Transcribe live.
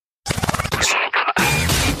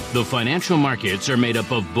The financial markets are made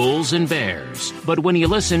up of bulls and bears, but when you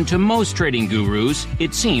listen to most trading gurus,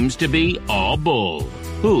 it seems to be all bull.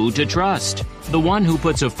 Who to trust? The one who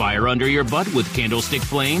puts a fire under your butt with candlestick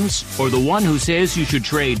flames? Or the one who says you should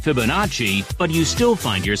trade Fibonacci, but you still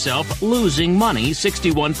find yourself losing money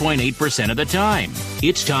 61.8% of the time?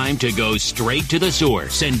 It's time to go straight to the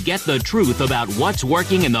source and get the truth about what's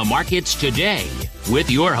working in the markets today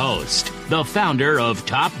with your host, the founder of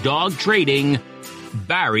Top Dog Trading,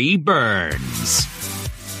 Barry Burns.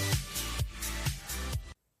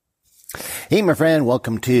 Hey, my friend,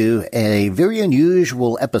 welcome to a very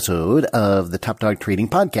unusual episode of the Top Dog Trading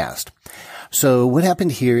Podcast. So what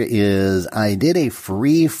happened here is I did a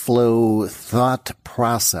free flow thought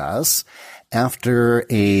process after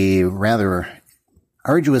a rather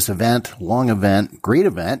arduous event, long event, great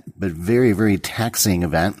event, but very, very taxing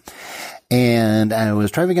event. And I was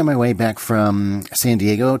driving on my way back from San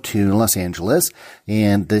Diego to Los Angeles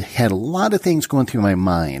and had a lot of things going through my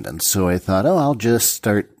mind. And so I thought, I'll just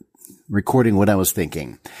start recording what I was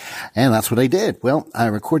thinking. And that's what I did. Well, I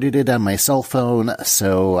recorded it on my cell phone,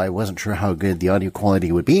 so I wasn't sure how good the audio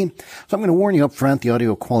quality would be. So I'm going to warn you up front, the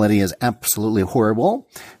audio quality is absolutely horrible.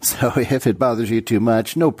 So if it bothers you too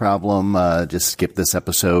much, no problem. Just skip this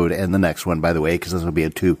episode and the next one, by the way, because this will be a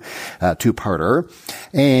two-parter.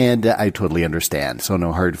 And I totally understand. So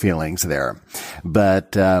no hard feelings there.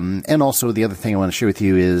 But, and also the other thing I want to share with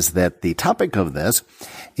you is that the topic of this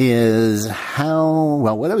is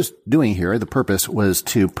what I was doing here, the purpose was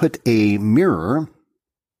to put a mirror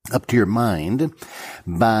up to your mind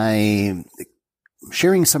by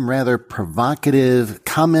sharing some rather provocative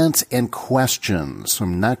comments and questions. So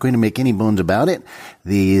I'm not going to make any bones about it.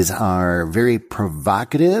 These are very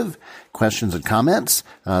provocative questions and comments.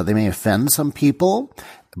 They may offend some people,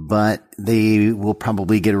 but they will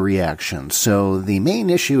probably get a reaction. So the main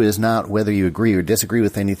issue is not whether you agree or disagree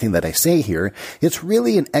with anything that I say here. It's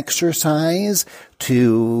really an exercise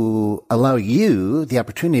to allow you the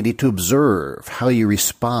opportunity to observe how you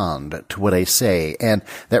respond to what I say. And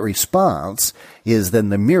that response is then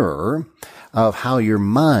the mirror of how your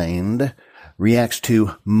mind reacts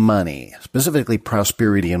to money, specifically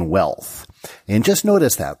prosperity and wealth. And just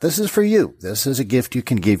notice that. This is for you. This is a gift you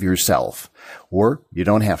can give yourself. Or you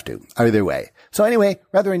don't have to. Either way. So anyway,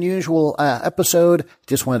 rather unusual episode.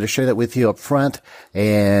 Just wanted to share that with you up front.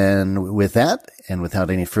 And with that, and without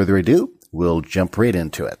any further ado, we'll jump right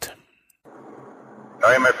into it. All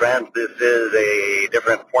right, my friends, this is a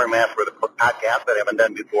different format for the podcast that I haven't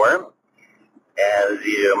done before. As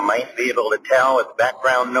you might be able to tell with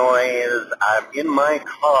background noise, I'm in my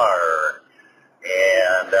car.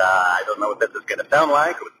 And I don't know what this is going to sound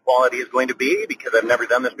like, or what the quality is going to be, because I've never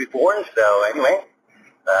done this before. So anyway,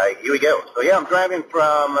 here we go. So yeah, I'm driving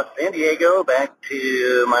from San Diego back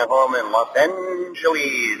to my home in Los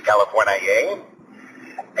Angeles, California.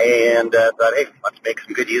 And thought, hey, let's make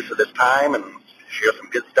some good use of this time and share some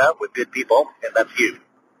good stuff with good people, and that's you.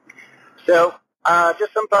 So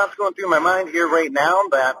just some thoughts going through my mind here right now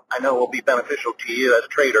that I know will be beneficial to you as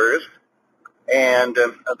traders. And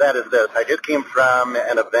that is this. I just came from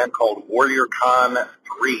an event called WarriorCon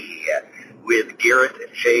 3 with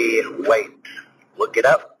Garrett J. White. Look it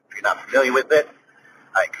up if you're not familiar with it.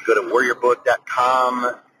 I can go to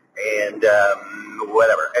warriorbook.com and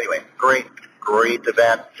whatever. Anyway, great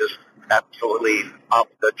event. Just absolutely off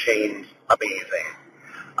the chain, amazing.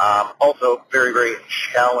 Also very, very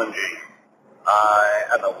challenging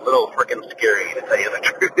and a little freaking scary, to tell you the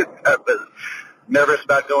truth. I was nervous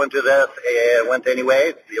about going to this, and went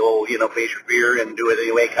anyway. The old, face your fear and do it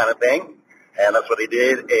anyway kind of thing. And that's what I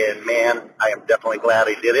did. And man, I am definitely glad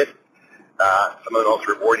I did it. Some of the most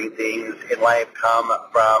rewarding things in life come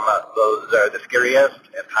from those the scariest.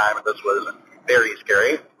 At times, this was very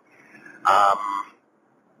scary.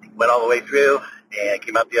 Went all the way through and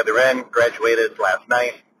came out the other end. Graduated last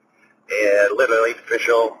night. And literally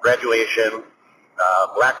official graduation,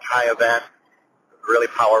 black tie event, really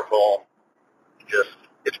powerful.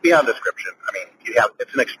 It's beyond description. I mean,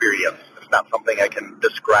 it's an experience. It's not something I can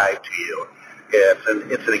describe to you.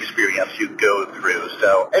 It's an experience you go through.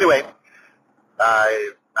 So anyway,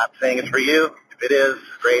 I'm not saying it's for you. If it is,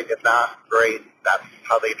 great. If not, great. That's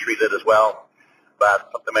how they treat it as well.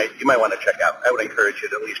 But something you might want to check out. I would encourage you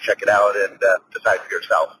to at least check it out and decide for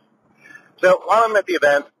yourself. So while I'm at the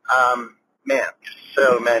event,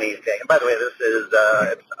 so many things. And by the way, this is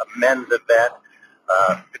it's a men's event.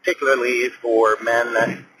 Particularly for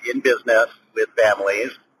men in business with families.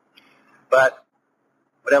 But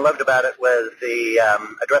what I loved about it was they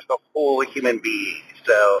addressed the whole human being.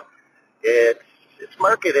 So it's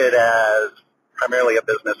marketed as primarily a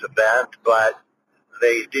business event, but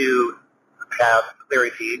they do have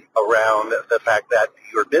clarity around the fact that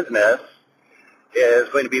your business is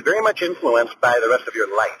going to be very much influenced by the rest of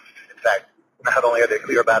your life. In fact, not only are they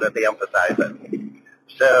clear about it, they emphasize it.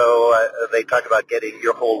 So they talk about getting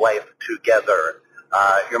your whole life together,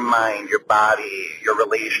 your mind, your body, your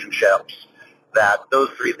relationships, that those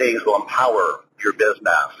three things will empower your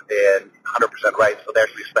business. And 100% right, so they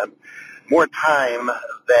actually spend more time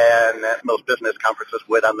than most business conferences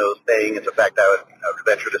would on those things. In fact, I would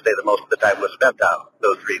venture to say that most of the time was spent on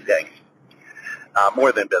those three things,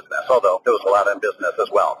 more than business, although there was a lot on business as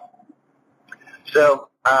well. So,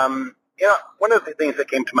 one of the things that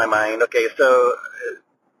came to my mind, okay, so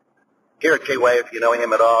Garrett J. White, if you know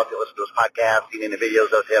him at all, if you listen to his podcast, seen any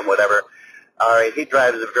videos of him, whatever, all right, he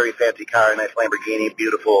drives a very fancy car, a nice Lamborghini,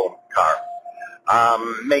 beautiful car.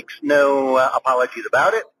 Makes no apologies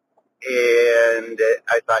about it. And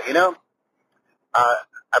I thought,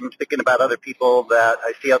 I'm thinking about other people that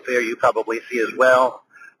I see out there, you probably see as well.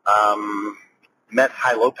 Met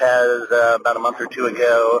Ty Lopez about a month or two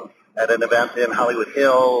ago at an event in Hollywood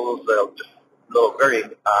Hills, just a little very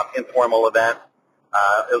informal event.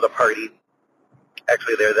 It was a party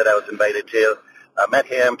actually there that I was invited to. Met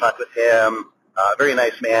him, talked with him, very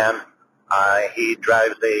nice man. He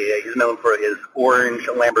drives he's known for his orange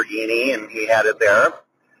Lamborghini, and he had it there.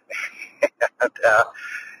 And,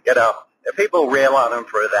 if people rail on him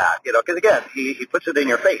for that, because again, he puts it in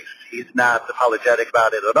your face. He's not apologetic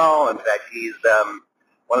about it at all. In fact, he's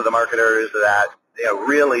one of the marketers that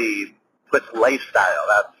really puts lifestyle.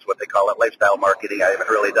 That's what they call it, lifestyle marketing. I haven't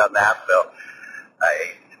really done that, so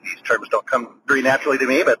these terms don't come very naturally to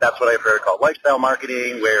me, but that's what I've heard called lifestyle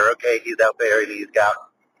marketing, where, okay, he's out there and he's got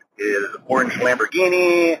his orange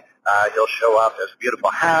Lamborghini. He'll show off his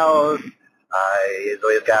beautiful house. He's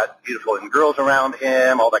always got beautiful girls around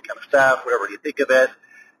him, all that kind of stuff, whatever you think of it.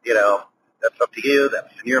 That's up to you.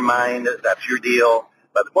 That's in your mind. That's your deal.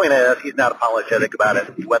 But the point is, he's not apologetic about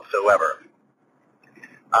it whatsoever.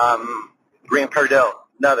 Grant Cardone,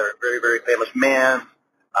 another very, very famous man.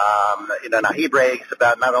 Now he brags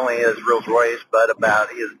about not only his Rolls Royce, but about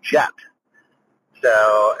his jet.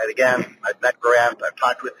 So, and again, I've met Grant. I've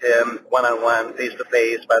talked with him one-on-one,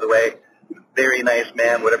 face-to-face, by the way. Very nice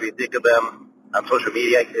man, whatever you think of him. On social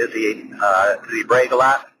media, does he brag a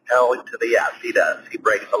lot? Hell to the yes, he does. He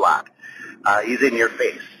brags a lot. He's in your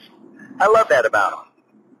face. I love that about him.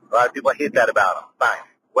 A lot of people hate that about him. Fine,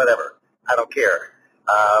 whatever. I don't care.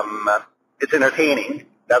 It's entertaining,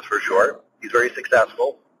 that's for sure. He's very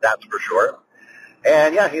successful, that's for sure.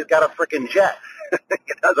 And yeah, he's got a freaking jet.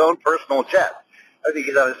 His own personal jet. I think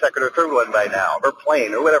he's on his second or third one by now, or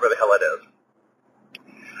plane, or whatever the hell it is.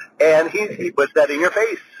 And he puts that in your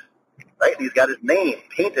face, right? And he's got his name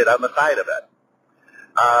painted on the side of it.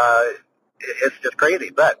 It's just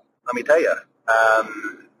crazy. But let me tell you,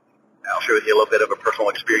 I'll share with you a little bit of a personal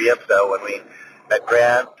experience. So when we met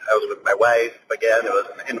Grant, I was with my wife. Again, it was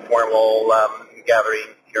an informal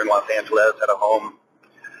gathering here in Los Angeles at a home.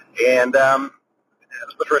 And it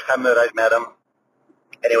was the first time that I'd met him.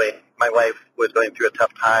 Anyway, my wife was going through a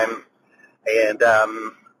tough time. And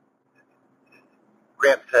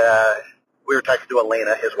Grant, we were talking to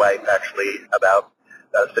Elena, his wife, actually, about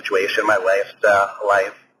the situation in my wife's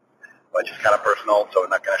life, which is kind of personal, so I'm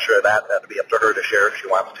not going to share that. That'll be up to her to share if she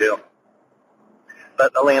wants to.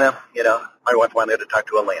 But Elena, my wife wanted to talk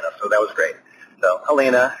to Elena, so that was great. So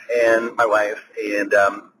Elena and my wife and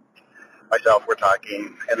myself were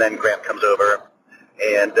talking, and then Grant comes over,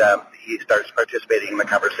 and he starts participating in the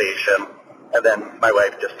conversation, and then my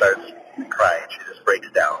wife just starts crying. She just breaks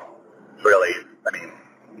down. Really,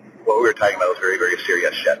 what we were talking about was very, very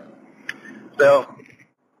serious shit. So,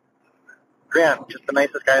 Grant, just the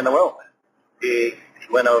nicest guy in the world. He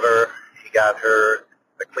went over, he got her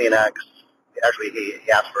the Kleenex. Actually,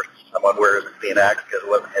 he asked for someone, where's the Kleenex, because it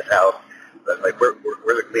wasn't his house. But like, where's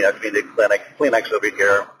the Kleenex? We need Kleenex over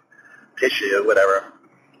here, tissue, whatever.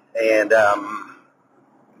 And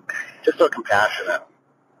just so compassionate.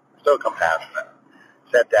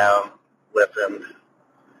 Sat down, listened,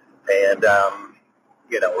 and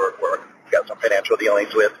we got some financial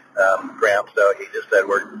dealings with Grant, so he just said,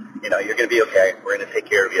 you're going to be okay. We're going to take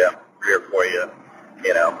care of you. We're here for you.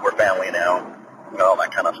 We're family now, and all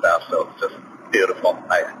that kind of stuff. So it's just beautiful.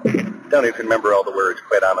 I don't even remember all the words,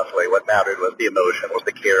 quite honestly. What mattered was the emotion, was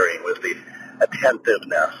the caring, was the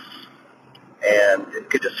attentiveness, and you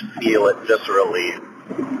could just feel it viscerally.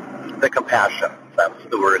 The compassion. That's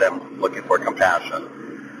the word I'm looking for, compassion.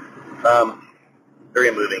 Very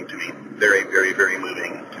moving to me. Very, very, very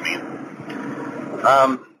moving to me.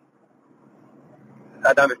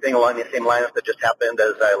 Another thing along the same lines that just happened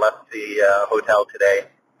as I left the hotel today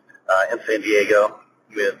in San Diego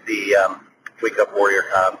with the Wake Up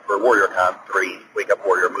WarriorCon, for WarriorCon 3, Wake Up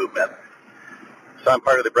Warrior Movement. So I'm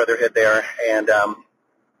part of the Brotherhood there, and so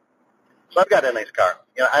I've got a nice car.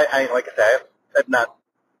 You know, I like I said, I've not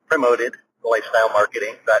promoted lifestyle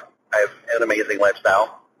marketing, but I have an amazing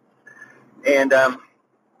lifestyle. And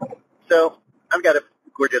so I've got a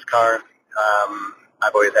gorgeous car.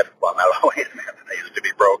 I've always had, well, not always, man. I used to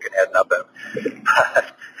be broke and had nothing.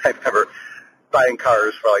 But I remember buying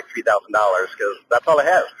cars for like $3,000 because that's all I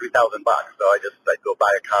had, $3,000. So I'd go buy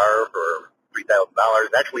a car for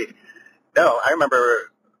 $3,000. Actually, no, I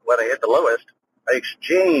remember when I hit the lowest, I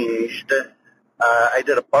exchanged, I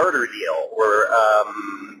did a barter deal where,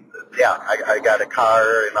 I got a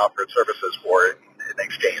car and offered services for it in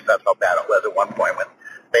exchange. That's how bad it was at one point when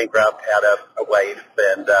bankrupt, had a wife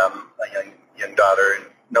and a young daughter and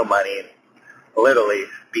no money, literally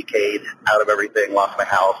BK'd out of everything, lost my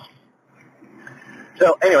house.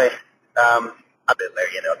 So anyway, I've been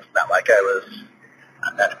there, you know, it's not like I was,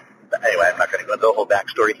 anyway, I'm not going to go into the whole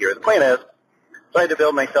backstory here. The point is, so I had to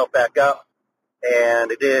build myself back up,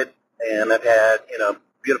 and I did, and I've had, you know,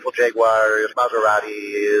 beautiful Jaguars,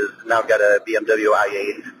 Maseratis, now I've got a BMW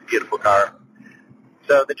i8, beautiful car.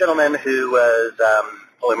 So the gentleman who was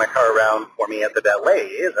pulling my car around for me at the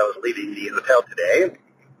valet as I was leaving the hotel today,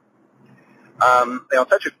 you know,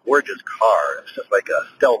 such a gorgeous car. It's just like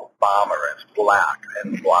a stealth bomber. It's black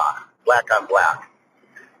on black.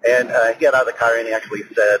 And he got out of the car and he actually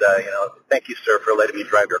said, you know, thank you, sir, for letting me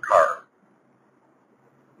drive your car.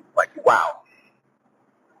 Like, wow.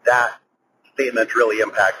 That statement really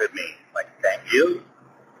impacted me. Like, thank you.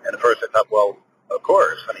 And at first I thought, well, of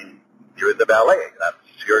course. I mean, you're the valet.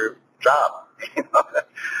 That's your job. You know?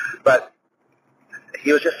 But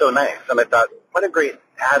he was just so nice. And I thought, what a great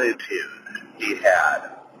attitude he had.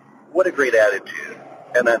 What a great attitude.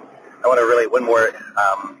 And then I want to really one more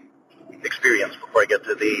experience before I get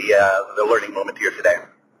to the learning moment here today.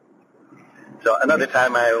 So another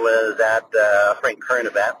time I was at a Frank Kern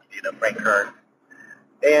event, you know, Frank Kern.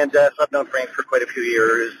 And so I've known Frank for quite a few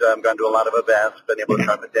years. I've gone to a lot of events, been able to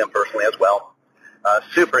talk with him personally as well.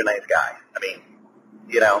 Super nice guy. I mean,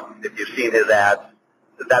 you know, if you've seen his ads,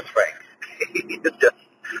 that's Frank. He's just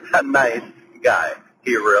a nice guy.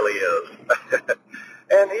 He really is.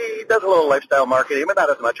 And he does a little lifestyle marketing, but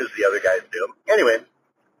not as much as the other guys do. Anyway,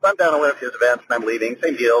 so I'm down at one of his events, and I'm leaving.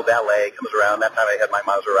 Same deal, valet comes around. That time I had my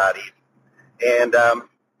Maserati. And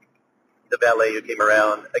the valet who came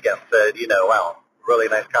around, again, said, you know, wow, really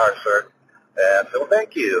nice car, sir. And I said, well,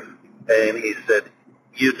 thank you. And he said,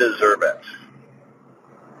 you deserve it.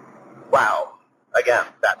 Wow. Again,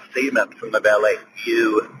 that statement from the valet,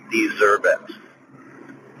 you deserve it.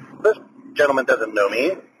 This gentleman doesn't know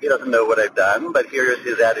me. He doesn't know what I've done, but here's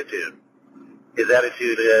his attitude. His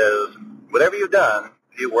attitude is, whatever you've done,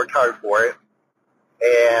 you worked hard for it,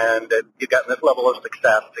 and you've gotten this level of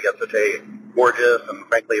success to get such a gorgeous and,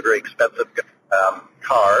 frankly, very expensive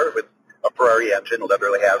car with a Ferrari engine.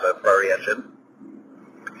 Literally has a Ferrari engine.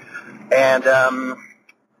 And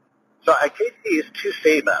so I take these two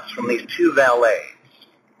statements from these two valets,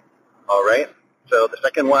 all right? So the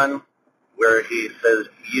second one, where he says,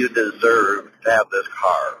 you deserve to have this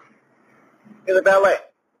car. He's a valet.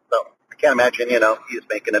 So I can't imagine, you know, he's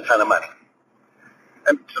making a ton of money.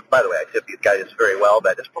 And so, by the way, I tip these guys very well,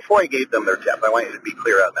 but just before I gave them their tip, I want you to be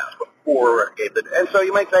clear on that. Before I gave them, and so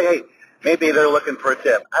you might say, hey, maybe they're looking for a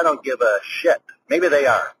tip. I don't give a shit. Maybe they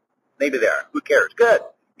are. Maybe they are. Who cares? Good.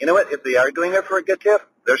 You know what? If they are doing it for a good tip,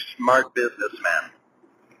 they're smart businessmen.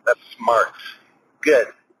 That's smart. Good.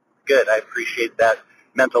 Good. I appreciate that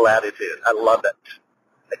mental attitude. I love it.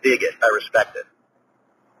 I dig it. I respect it.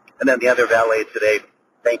 And then the other valet today,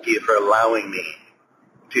 thank you for allowing me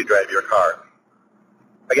to drive your car.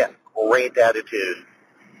 Again, great attitude.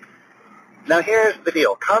 Now here's the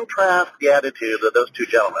deal. Contrast the attitude of those two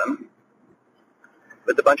gentlemen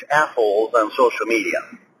with a bunch of assholes on social media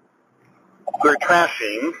who are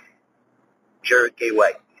trashing Jared K.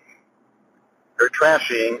 White. Who are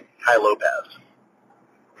trashing Ty Lopez.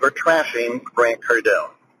 Who are trashing Grant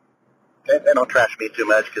Cardone. Okay? They don't trash me too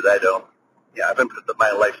much because I don't. Yeah, I've been putting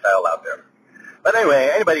my lifestyle out there. But anyway,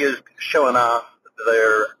 anybody who's showing off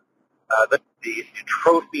their the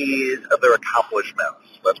trophies of their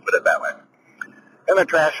accomplishments, let's put it that way. And they're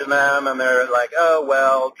trashing them, and they're like, oh,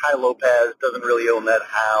 well, Ty Lopez doesn't really own that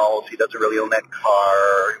house. He doesn't really own that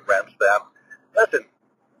car. He rents them. Listen,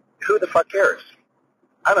 who the fuck cares?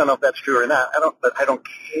 I don't know if that's true or not. But I don't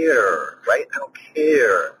care, right? I don't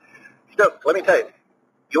care. So let me tell you,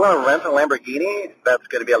 you want to rent a Lamborghini? That's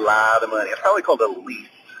going to be a lot of money. It's probably called a lease,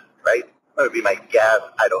 right? That would be my guess.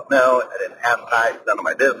 I don't know. I didn't ask Ty. It's none of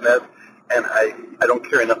my business. And I don't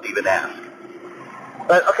care enough to even ask.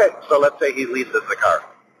 But, okay, so let's say he leases the car.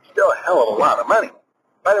 Still a hell of a lot of money.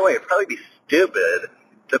 By the way, it'd probably be stupid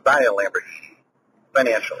to buy a Lamborghini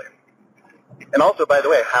financially. And also, by the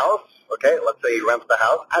way, house, okay, let's say he rents the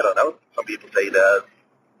house. I don't know. Some people say he does.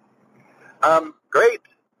 Great.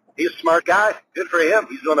 He's a smart guy. Good for him.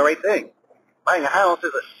 He's doing the right thing. Buying a house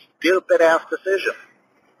is a stupid-ass decision.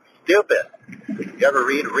 Stupid. You ever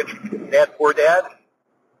read Rich Dad, Poor Dad?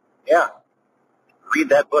 Yeah. Read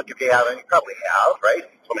that book if you haven't. You probably have, right?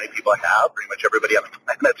 So many people have. Pretty much everybody on the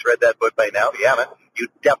planet's read that book by now. If you haven't, you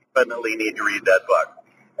definitely need to read that book.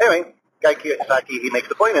 Anyway, Guy Kiyosaki, he makes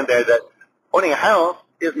the point in there that owning a house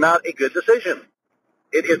is not a good decision.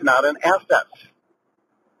 It is not an asset.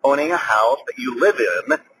 Owning a house that you live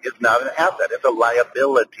in is not an asset. It's a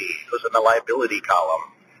liability. It goes in the liability column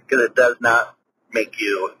because it does not make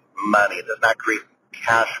you money. It does not create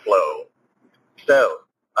cash flow. So,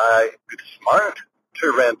 it's smart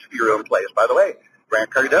to rent your own place. By the way, Grant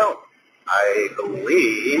Cardone, I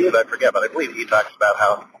believe he talks about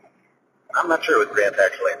how, I'm not sure with Grant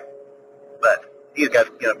actually, but he's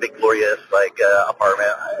got, big, glorious, apartment.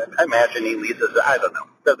 I imagine he leases, I don't know.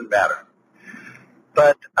 Doesn't matter.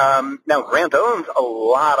 But now Grant owns a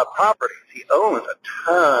lot of properties. He owns a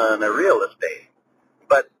ton of real estate,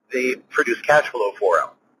 but they produce cash flow for him,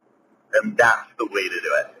 and that's the way to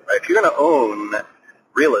do it. Right? If you're going to own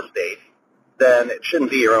real estate, then it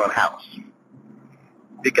shouldn't be your own house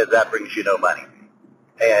because that brings you no money.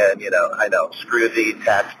 And I know, screw the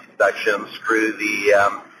tax deductions, screw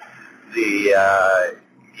the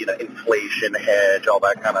inflation hedge, all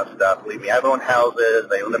that kind of stuff. Believe me, I've owned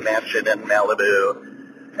houses. I owned a mansion in Malibu,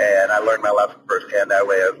 and I learned my lesson firsthand that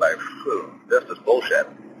way. I was like, this is bullshit.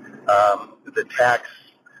 The tax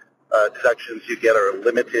deductions you get are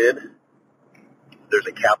limited. There's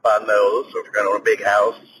a cap on those, so if you're going to own a big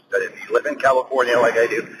house, if you live in California like I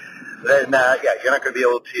do, then, you're not going to be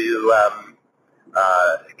able to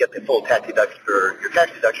get the full tax deduction, or your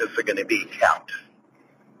tax deductions are going to be capped.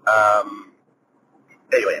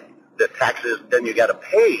 Anyway, the taxes then you got to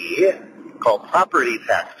pay, called property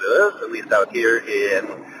taxes, at least out here in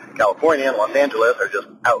California and Los Angeles, are just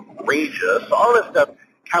outrageous. So all this stuff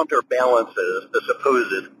counterbalances the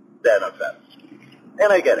supposed benefits.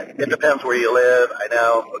 And I get it. It depends where you live. I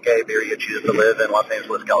know, okay, maybe you choose to live in Los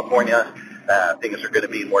Angeles, California. Things are going to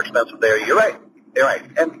be more expensive there. You're right. You're right.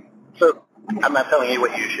 And so I'm not telling you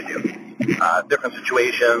what you should do. Different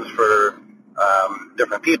situations for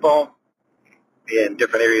different people in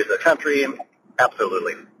different areas of the country,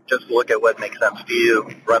 absolutely. Just look at what makes sense to you,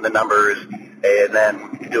 run the numbers, and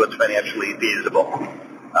then do what's financially feasible.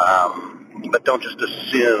 But don't just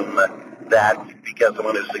assume that because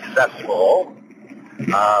someone is successful,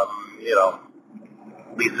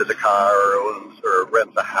 leases a car or owns or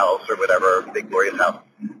rents a house or whatever, big glorious house,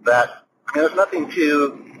 that, there's nothing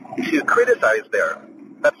to criticize there.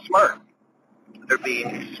 That's smart. They're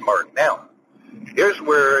being smart. Now, here's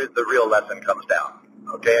where the real lesson comes down,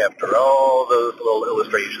 okay, after all those little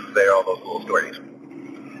illustrations there, all those little stories,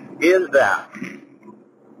 is that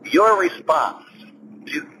your response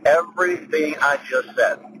to everything I just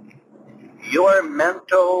said, your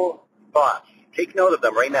mental thoughts, take note of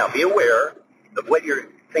them right now. Be aware of what you're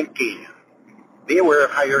thinking. Be aware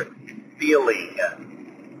of how you're feeling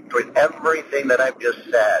toward everything that I've just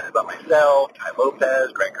said about myself, Ty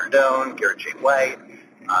Lopez, Grant Cardone, Garrett J. White,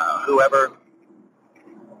 whoever.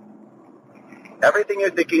 Everything you're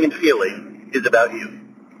thinking and feeling is about you.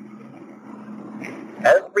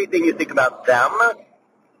 Everything you think about them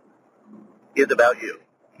is about you.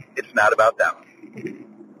 It's not about them.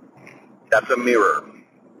 That's a mirror.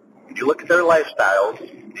 If you look at their lifestyles,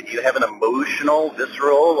 and you have an emotional,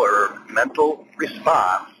 visceral, or mental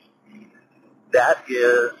response, that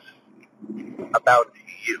is about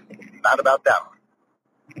you, not about them.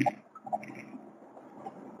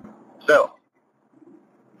 So,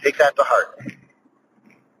 take that to heart.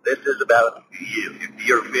 This is about you. If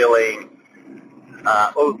you're feeling,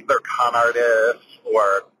 they're con artists,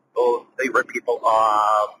 or, they rip people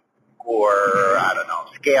off, or, I don't know,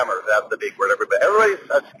 scammers, that's the big word. Everybody's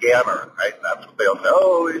a scammer, right? That's what they'll say,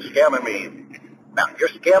 you're scamming me. Now, you're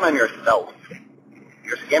scamming yourself.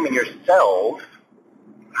 You're scamming yourself.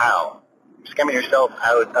 How? You're scamming yourself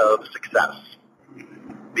out of success.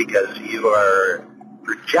 Because you are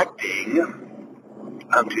projecting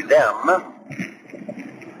onto them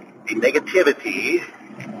the negativity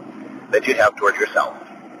that you have toward yourself.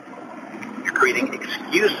 You're creating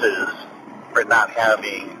excuses for not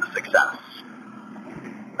having success.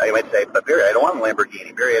 Now you might say, but Barry, I don't want a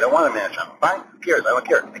Lamborghini. Barry, I don't want a mansion. Fine, who cares? I don't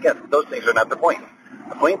care. Again, those things are not the point.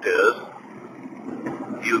 The point is,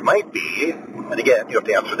 you might be, and again, you have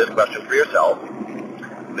to answer this question for yourself,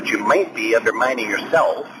 but you might be undermining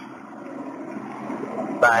yourself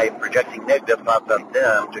by projecting negative thoughts on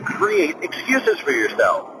them to create excuses for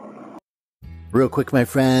yourself. Real quick, my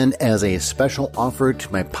friend, as a special offer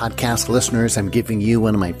to my podcast listeners, I'm giving you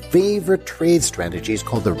one of my favorite trade strategies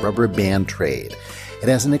called the rubber band trade. It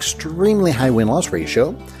has an extremely high win-loss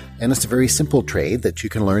ratio, and it's a very simple trade that you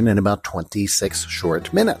can learn in about 26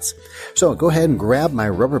 short minutes. So go ahead and grab my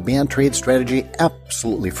rubber band trade strategy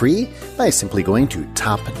absolutely free by simply going to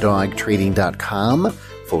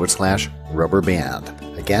topdogtrading.com/rubber band.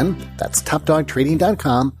 Again, that's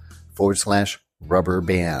topdogtrading.com/rubber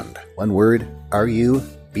band. One word,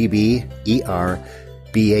 RUBBERBAND.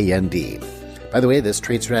 By the way, this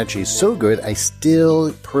trade strategy is so good, I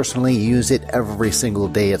still personally use it every single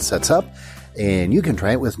day it sets up, and you can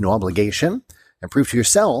try it with no obligation and prove to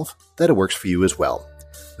yourself that it works for you as well.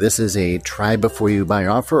 This is a try before you buy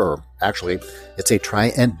offer, or actually, it's a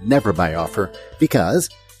try and never buy offer because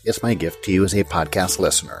it's my gift to you as a podcast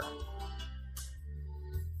listener.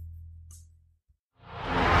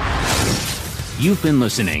 You've been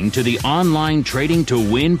listening to the Online Trading to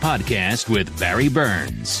Win podcast with Barry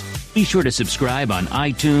Burns. Be sure to subscribe on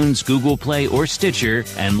iTunes, Google Play, or Stitcher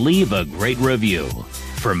and leave a great review.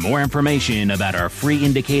 For more information about our free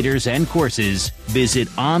indicators and courses, visit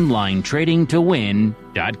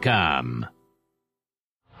onlinetradingtowin.com.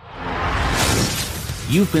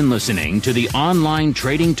 You've been listening to the Online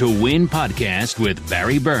Trading to Win podcast with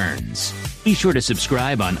Barry Burns. Be sure to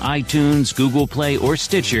subscribe on iTunes, Google Play, or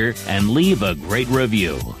Stitcher and leave a great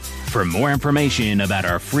review. For more information about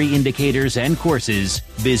our free indicators and courses,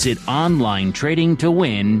 visit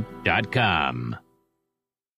onlinetradingtowin.com.